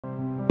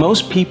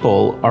Most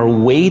people are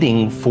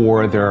waiting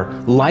for their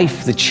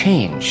life to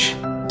change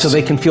so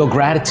they can feel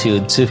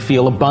gratitude, to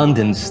feel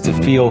abundance, to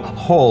feel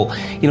whole.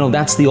 You know,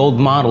 that's the old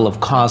model of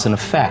cause and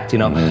effect, you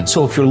know.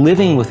 So if you're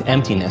living with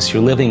emptiness,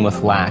 you're living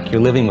with lack, you're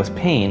living with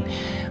pain,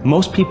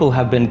 most people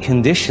have been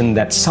conditioned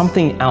that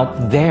something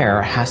out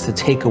there has to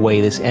take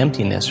away this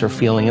emptiness or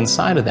feeling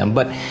inside of them.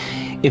 But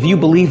if you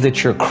believe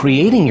that you're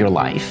creating your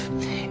life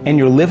and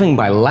you're living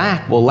by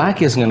lack, well,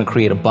 lack isn't going to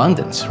create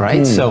abundance,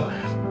 right?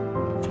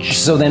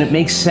 So then it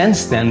makes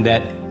sense then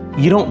that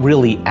you don't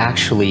really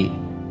actually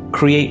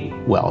create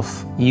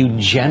wealth, you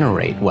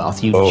generate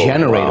wealth, you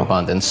generate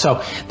abundance.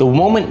 So the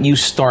moment you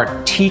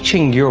start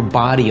teaching your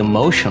body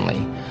emotionally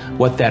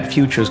what that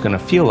future is going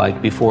to feel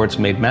like before it's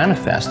made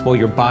manifest, well,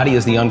 your body,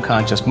 as the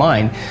unconscious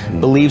mind,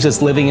 believes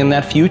it's living in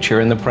that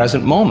future in the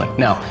present moment.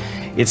 Now,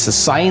 it's a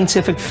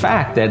scientific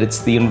fact that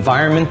it's the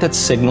environment that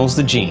signals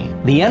the gene.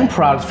 The end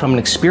product from an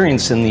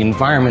experience in the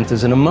environment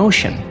is an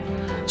emotion.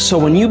 So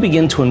when you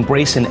begin to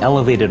embrace an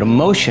elevated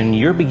emotion,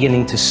 you're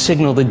beginning to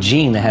signal the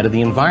gene ahead of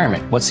the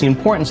environment. What's the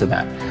importance of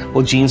that?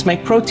 Well, genes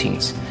make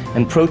proteins,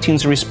 and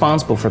proteins are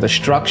responsible for the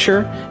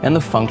structure and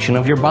the function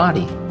of your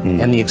body.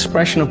 And the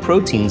expression of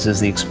proteins is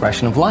the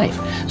expression of life.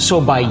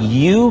 So by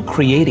you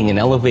creating an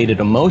elevated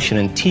emotion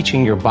and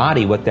teaching your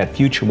body what that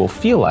future will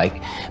feel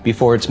like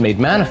before it's made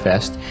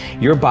manifest,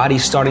 your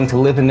body's starting to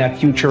live in that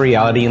future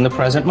reality in the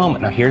present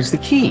moment. Now here's the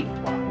key.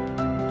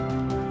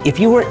 If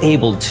you were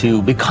able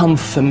to become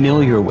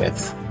familiar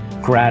with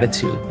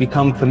gratitude,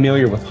 become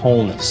familiar with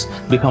wholeness,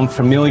 become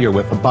familiar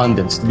with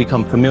abundance,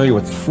 become familiar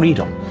with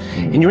freedom,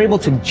 and you're able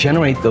to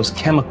generate those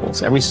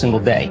chemicals every single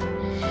day,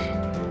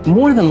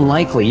 more than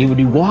likely you would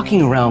be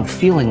walking around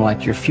feeling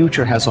like your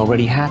future has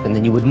already happened,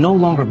 and you would no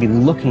longer be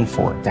looking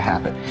for it to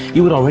happen.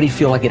 You would already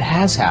feel like it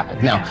has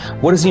happened. Now,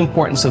 what is the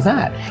importance of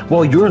that?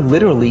 Well, you're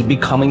literally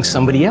becoming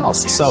somebody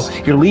else. So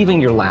you're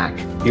leaving your lack,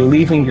 you're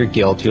leaving your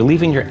guilt, you're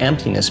leaving your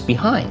emptiness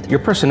behind. Your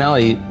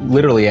personality,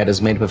 literally, Ed,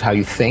 is made up of how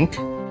you think,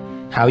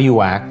 how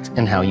you act,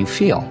 and how you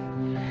feel.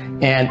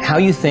 And how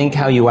you think,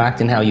 how you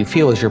act, and how you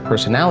feel is your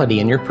personality,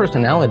 and your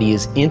personality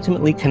is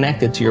intimately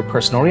connected to your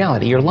personal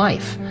reality, your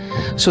life.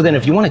 So then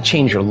if you want to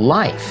change your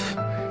life,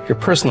 your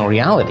personal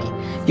reality,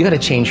 you got to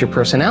change your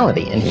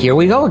personality. And here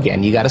we go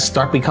again. You got to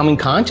start becoming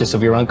conscious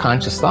of your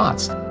unconscious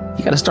thoughts.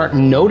 You got to start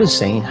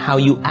noticing how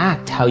you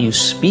act, how you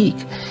speak.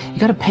 You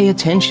got to pay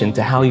attention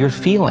to how you're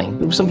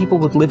feeling. Some people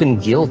would live in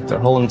guilt their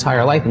whole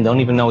entire life and don't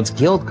even know it's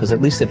guilt because at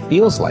least it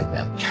feels like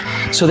them.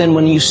 So then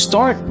when you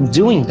start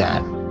doing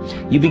that,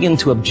 you begin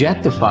to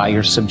objectify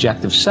your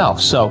subjective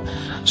self. So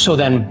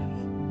then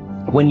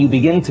when you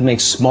begin to make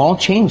small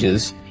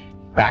changes,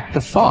 back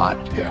to thought,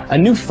 a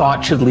new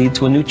thought should lead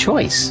to a new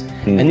choice.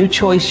 A new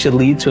choice should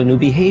lead to a new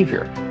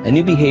behavior. A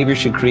new behavior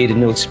should create a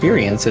new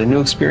experience, and a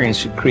new experience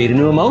should create a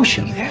new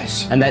emotion.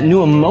 And that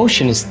new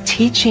emotion is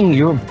teaching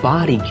your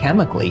body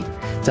chemically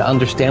to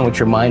understand what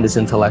your mind has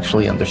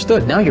intellectually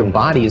understood. Now your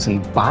body is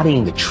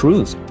embodying the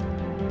truth.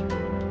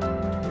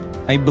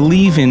 I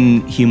believe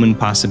in human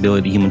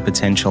possibility, human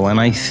potential, and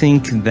I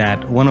think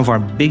that one of our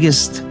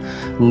biggest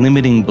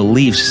limiting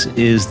beliefs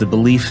is the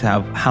belief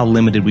of how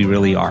limited we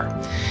really are.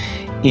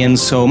 And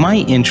so my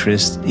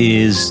interest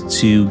is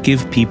to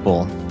give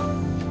people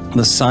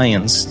the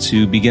science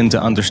to begin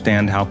to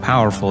understand how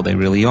powerful they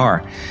really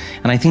are.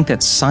 And I think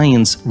that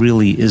science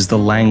really is the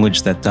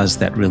language that does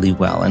that really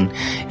well.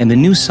 And the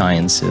new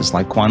sciences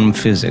like quantum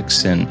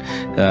physics and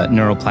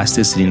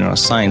neuroplasticity,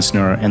 neuroscience,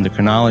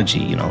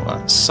 neuroendocrinology,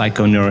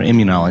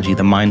 psychoneuroimmunology,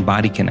 the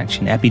mind-body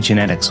connection,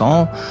 epigenetics,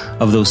 all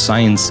of those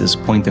sciences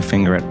point the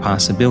finger at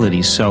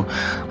possibilities. So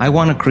I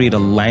want to create a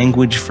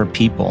language for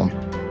people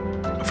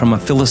from a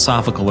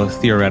philosophical or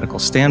theoretical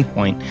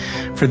standpoint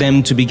for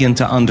them to begin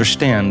to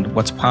understand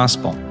what's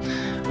possible.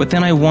 But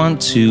then I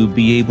want to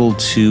be able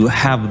to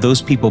have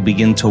those people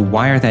begin to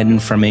wire that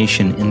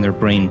information in their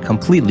brain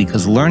completely,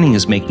 because learning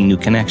is making new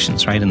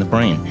connections, right, in the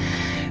brain.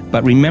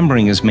 But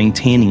remembering is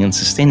maintaining and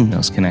sustaining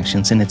those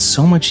connections, and it's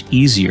so much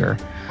easier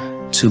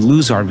to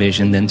lose our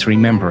vision than to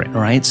remember it,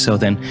 right? So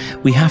then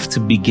we have to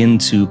begin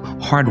to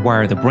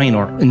hardwire the brain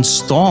or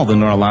install the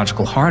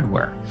neurological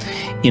hardware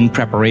in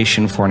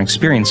preparation for an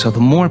experience. So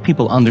the more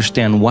people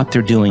understand what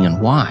they're doing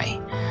and why,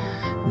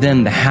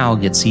 then the how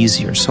gets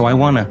easier. So I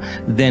want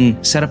to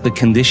then set up the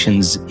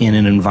conditions in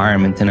an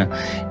environment, in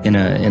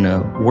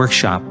a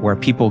workshop where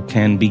people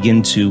can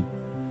begin to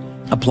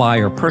apply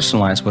or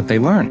personalize what they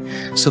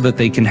learn so that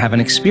they can have an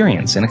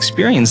experience. An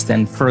experience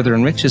then further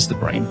enriches the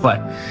brain.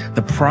 But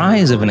the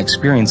prize of an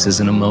experience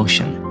is an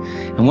emotion.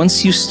 And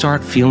once you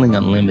start feeling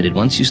unlimited,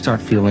 once you start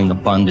feeling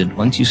abundant,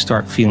 once you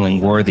start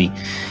feeling worthy,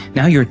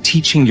 now you're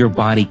teaching your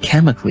body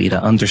chemically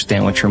to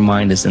understand what your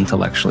mind has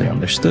intellectually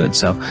understood.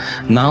 So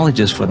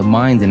knowledge is for the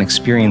mind and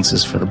experience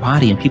is for the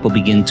body, and people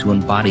begin to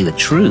embody the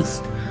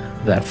truth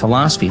of that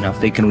philosophy. Now, if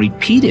they can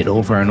repeat it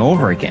over and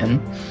over again,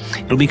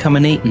 it'll become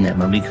innate in them.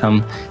 It'll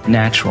become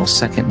natural,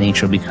 second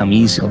nature, will become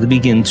easy. They'll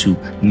begin to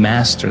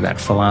master that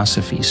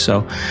philosophy.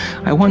 So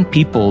I want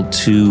people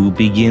to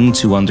begin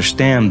to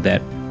understand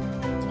that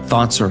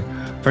thoughts are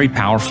very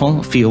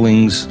powerful.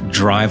 Feelings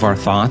drive our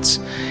thoughts,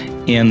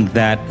 and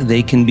that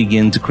they can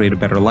begin to create a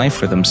better life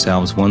for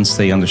themselves once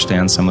they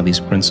understand some of these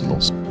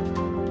principles.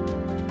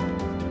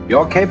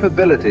 Your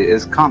capability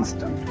is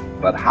constant,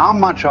 but how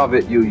much of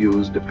it you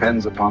use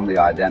depends upon the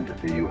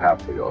identity you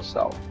have for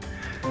yourself.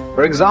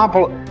 For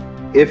example,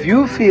 if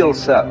you feel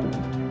certain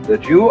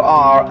that you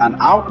are an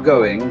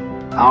outgoing,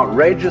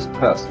 outrageous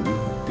person,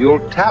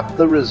 you'll tap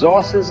the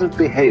resources of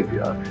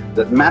behavior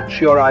that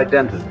match your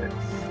identity.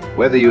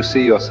 Whether you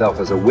see yourself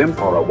as a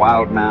wimp or a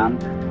wild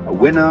man, a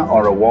winner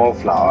or a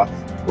wallflower,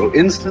 will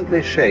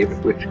instantly shape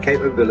which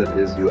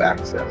capabilities you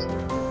access.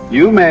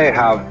 You may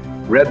have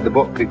read the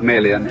book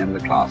Pygmalion in the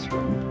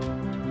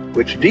classroom,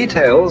 which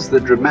details the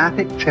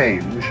dramatic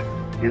change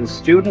in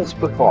students'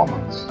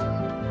 performance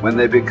when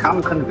they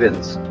become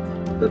convinced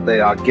that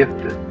they are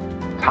gifted.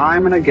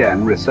 Time and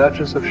again,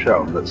 researchers have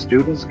shown that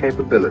students'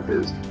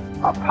 capabilities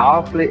are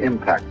powerfully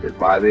impacted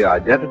by the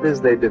identities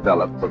they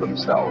develop for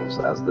themselves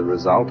as the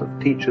result of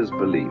teachers'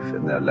 belief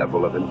in their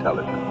level of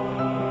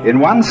intelligence. In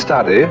one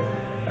study,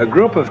 a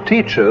group of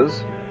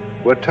teachers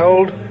were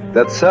told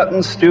that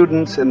certain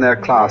students in their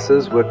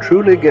classes were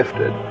truly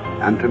gifted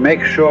and to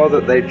make sure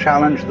that they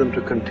challenged them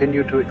to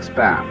continue to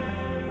expand.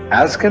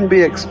 As can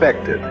be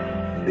expected,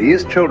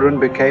 these children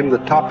became the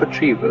top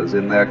achievers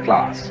in their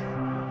class.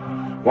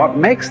 What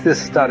makes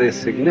this study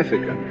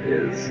significant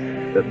is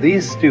that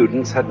these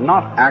students had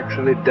not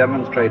actually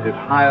demonstrated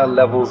higher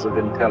levels of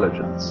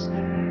intelligence.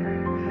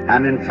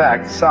 And in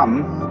fact,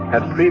 some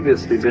had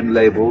previously been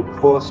labeled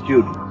poor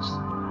students.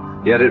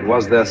 Yet it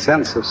was their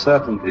sense of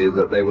certainty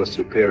that they were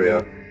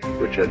superior,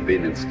 which had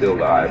been instilled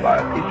by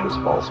a teacher's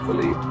false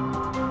belief,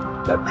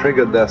 that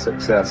triggered their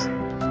success.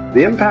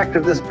 The impact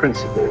of this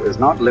principle is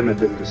not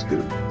limited to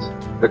students.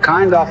 The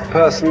kind of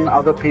person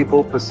other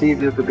people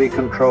perceive you to be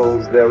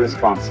controls their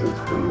responses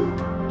to you.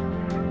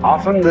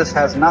 Often this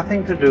has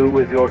nothing to do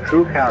with your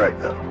true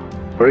character.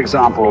 For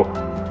example,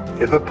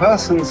 if a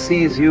person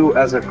sees you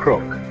as a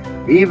crook,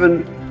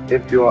 even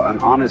if you're an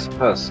honest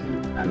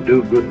person and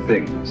do good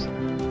things,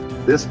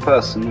 this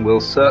person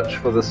will search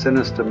for the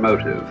sinister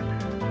motive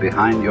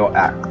behind your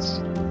acts.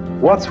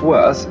 What's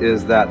worse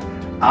is that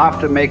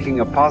after making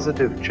a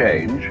positive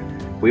change,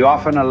 we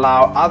often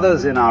allow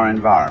others in our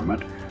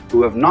environment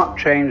who have not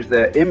changed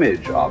their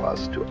image of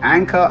us to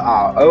anchor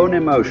our own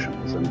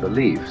emotions and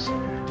beliefs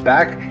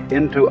back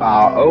into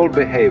our old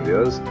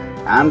behaviors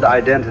and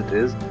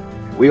identities.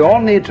 We all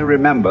need to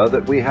remember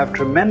that we have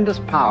tremendous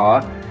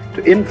power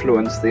to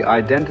influence the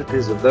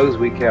identities of those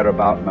we care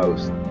about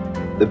most.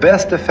 The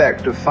best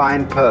effect of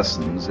fine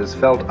persons is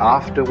felt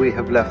after we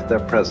have left their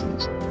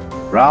presence.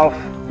 Ralph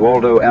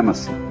Waldo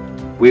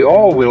Emerson. We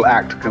all will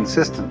act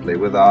consistently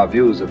with our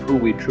views of who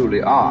we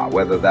truly are,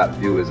 whether that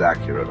view is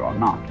accurate or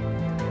not.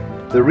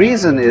 The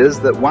reason is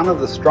that one of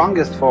the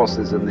strongest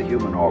forces in the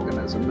human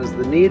organism is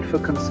the need for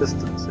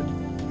consistency.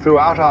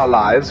 Throughout our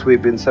lives,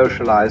 we've been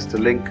socialized to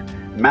link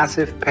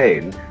massive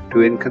pain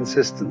to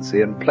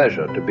inconsistency and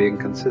pleasure to being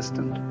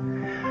consistent.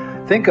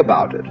 Think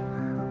about it.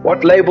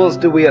 What labels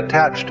do we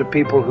attach to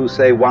people who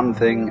say one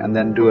thing and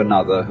then do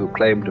another, who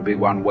claim to be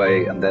one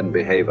way and then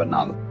behave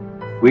another?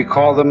 We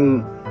call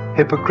them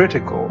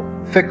hypocritical,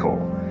 fickle,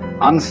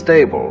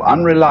 unstable,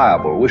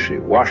 unreliable,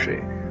 wishy-washy,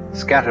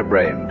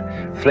 scatterbrained,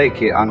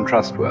 flaky,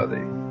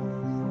 untrustworthy.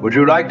 Would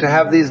you like to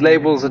have these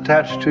labels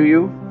attached to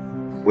you?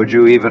 Would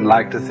you even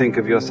like to think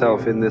of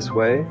yourself in this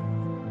way?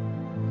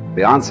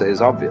 The answer is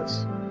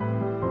obvious.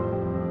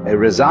 A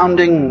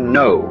resounding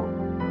no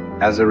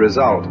as a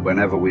result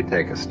whenever we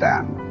take a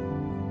stand,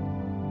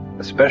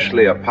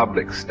 especially a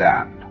public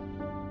stand,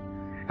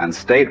 and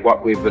state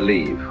what we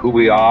believe, who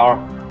we are,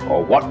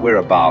 or what we're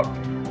about.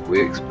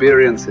 We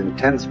experience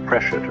intense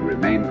pressure to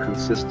remain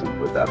consistent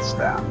with that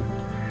stand,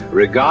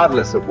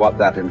 regardless of what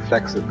that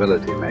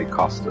inflexibility may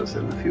cost us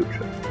in the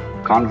future.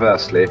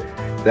 Conversely,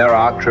 there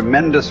are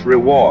tremendous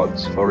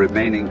rewards for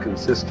remaining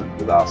consistent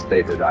with our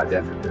stated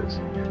identities.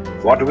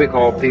 What do we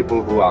call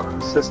people who are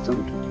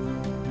consistent?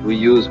 We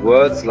use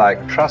words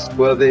like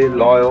trustworthy,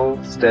 loyal,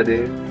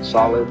 steady,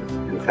 solid,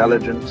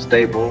 intelligent,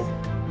 stable,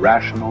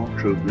 rational,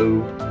 true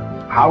blue.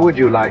 How would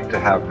you like to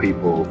have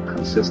people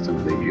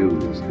consistently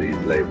use these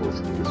labels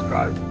to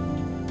describe you?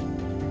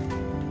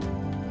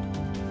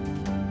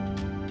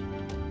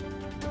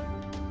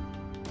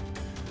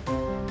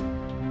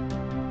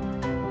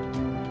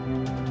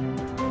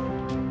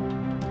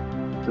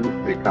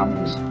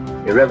 Becomes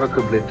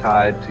irrevocably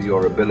tied to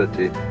your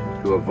ability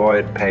to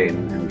avoid pain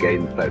and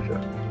gain pleasure.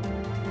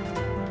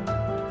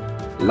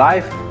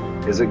 Life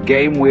is a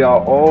game we are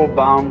all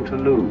bound to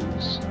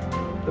lose.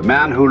 The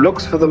man who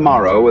looks for the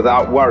morrow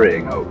without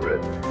worrying over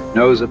it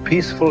knows a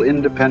peaceful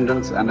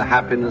independence and a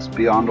happiness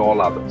beyond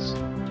all others.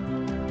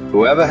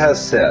 Whoever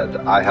has said,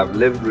 "I have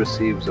lived,"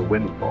 receives a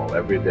windfall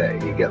every day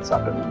he gets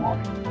up in the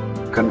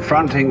morning.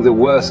 Confronting the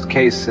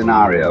worst-case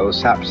scenario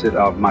saps it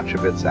of much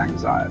of its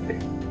anxiety,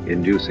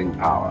 inducing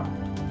power.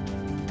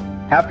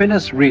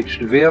 Happiness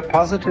reached via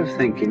positive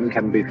thinking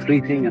can be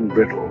fleeting and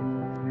brittle.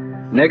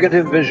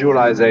 Negative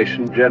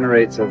visualization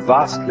generates a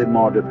vastly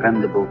more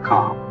dependable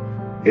calm.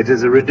 It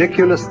is a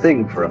ridiculous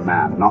thing for a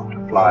man not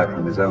to fly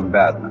from his own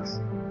badness,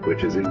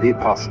 which is indeed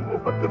possible,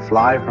 but to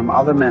fly from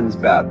other men's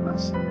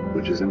badness,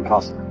 which is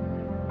impossible.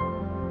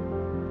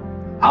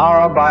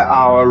 Hour by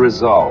hour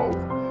resolve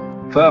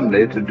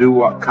firmly to do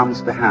what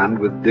comes to hand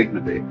with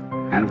dignity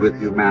and with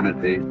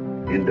humanity,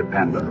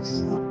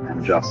 independence,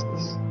 and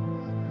justice.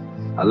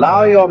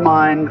 Allow your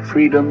mind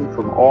freedom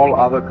from all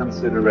other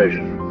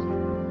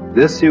considerations.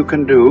 This you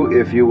can do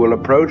if you will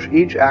approach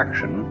each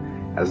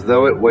action as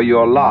though it were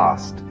your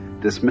last,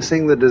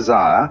 dismissing the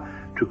desire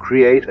to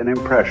create an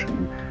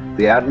impression,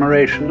 the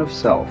admiration of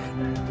self,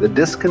 the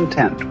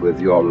discontent with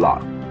your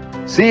lot.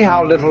 See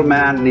how little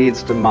man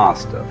needs to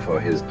master for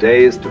his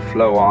days to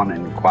flow on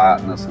in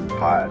quietness and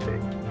piety.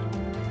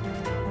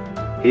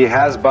 He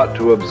has but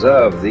to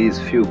observe these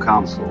few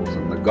counsels,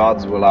 and the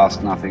gods will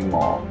ask nothing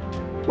more.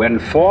 When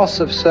force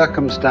of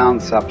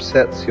circumstance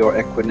upsets your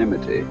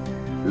equanimity,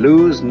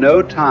 lose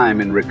no time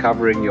in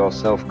recovering your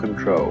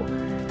self-control,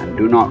 and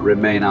do not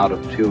remain out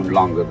of tune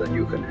longer than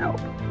you can help.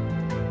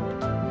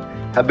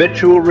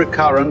 Habitual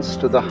recurrence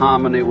to the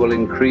harmony will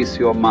increase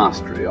your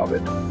mastery of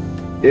it.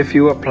 If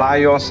you apply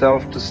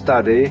yourself to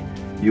study,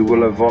 you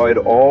will avoid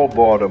all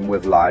boredom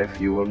with life.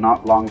 You will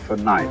not long for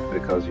night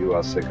because you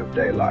are sick of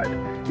daylight.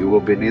 You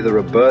will be neither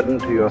a burden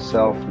to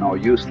yourself nor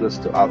useless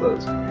to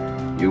others.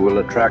 You will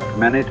attract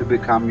many to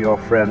become your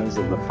friends,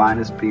 and the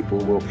finest people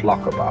will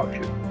flock about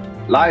you.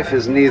 Life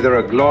is neither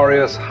a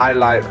glorious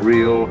highlight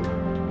reel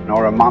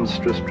nor a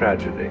monstrous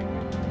tragedy.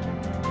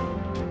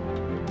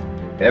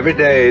 Every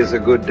day is a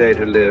good day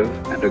to live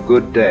and a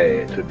good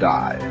day to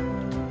die.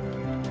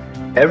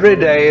 Every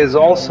day is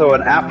also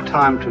an apt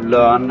time to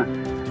learn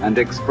and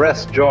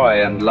express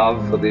joy and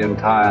love for the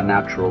entire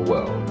natural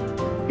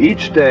world.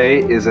 Each day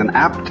is an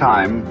apt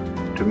time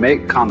to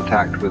make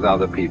contact with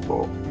other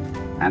people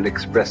and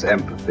express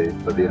empathy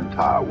for the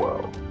entire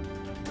world.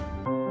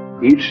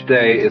 Each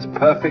day is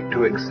perfect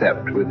to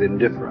accept with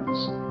indifference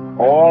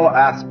all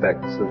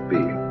aspects of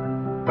being.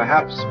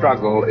 Perhaps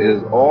struggle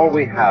is all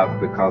we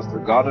have because the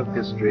God of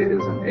history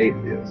is an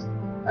atheist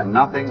and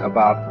nothing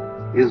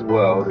about his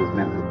world is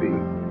meant to be.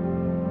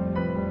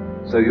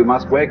 So you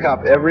must wake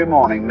up every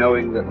morning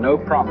knowing that no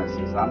promise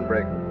is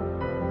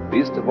unbreakable,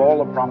 least of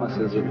all the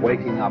promises of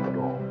waking up at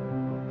all.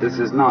 This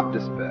is not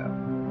despair.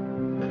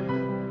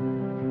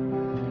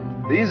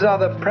 These are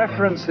the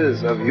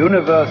preferences of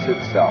universe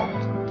itself.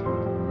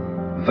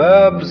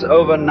 Verbs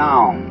over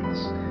nouns,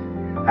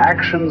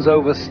 actions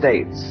over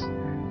states,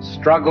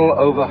 struggle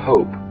over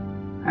hope.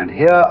 And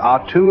here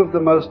are two of the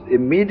most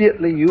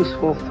immediately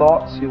useful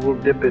thoughts you will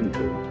dip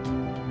into.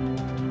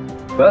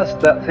 First,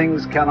 that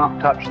things cannot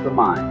touch the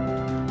mind.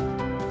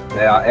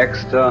 They are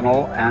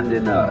external and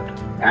inert.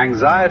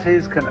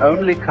 Anxieties can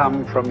only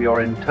come from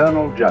your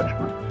internal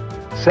judgment.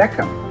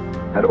 Second,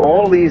 that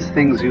all these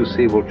things you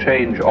see will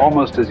change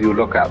almost as you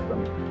look at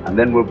them, and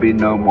then will be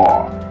no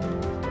more.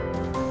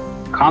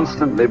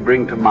 Constantly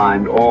bring to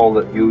mind all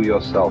that you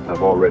yourself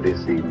have already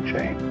seen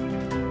change.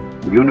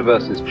 The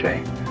universe is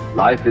change.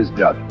 Life is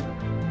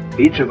judgment.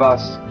 Each of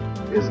us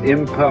is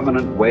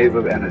impermanent wave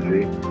of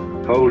energy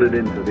folded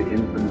into the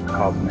infinite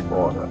cosmic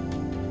order.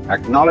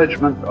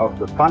 Acknowledgement of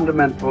the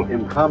fundamental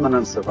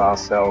impermanence of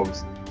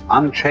ourselves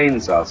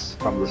unchains us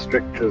from the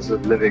strictures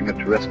of living a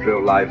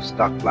terrestrial life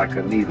stuck like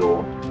a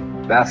needle,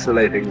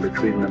 vacillating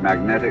between the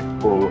magnetic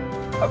pull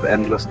of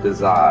endless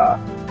desire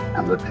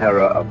and the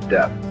terror of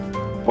death.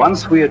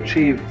 Once we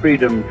achieve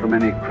freedom from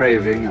any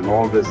craving and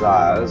all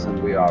desires,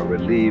 and we are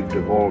relieved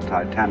of all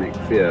titanic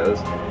fears,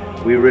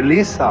 we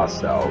release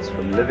ourselves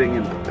from living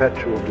in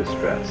perpetual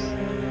distress.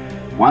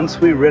 Once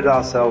we rid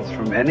ourselves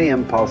from any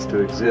impulse to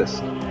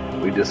exist,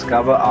 we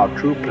discover our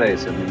true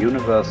place in the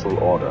universal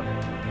order.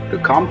 The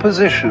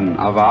composition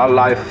of our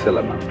life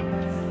filament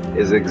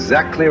is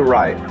exactly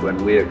right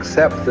when we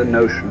accept the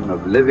notion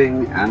of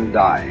living and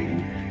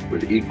dying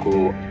with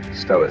equal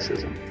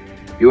stoicism.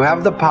 You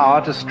have the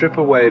power to strip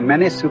away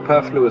many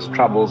superfluous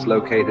troubles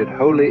located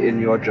wholly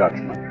in your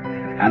judgment,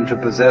 and to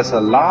possess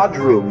a large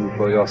room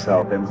for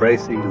yourself,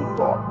 embracing in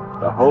thought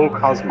the whole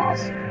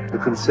cosmos, to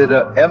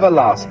consider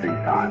everlasting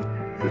time,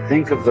 to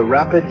think of the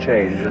rapid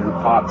change in the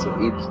parts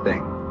of each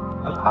thing,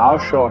 of how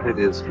short it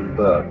is from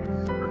birth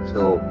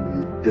until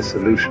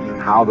dissolution,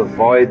 and how the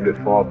void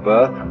before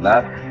birth and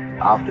that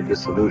after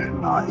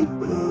dissolution are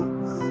equally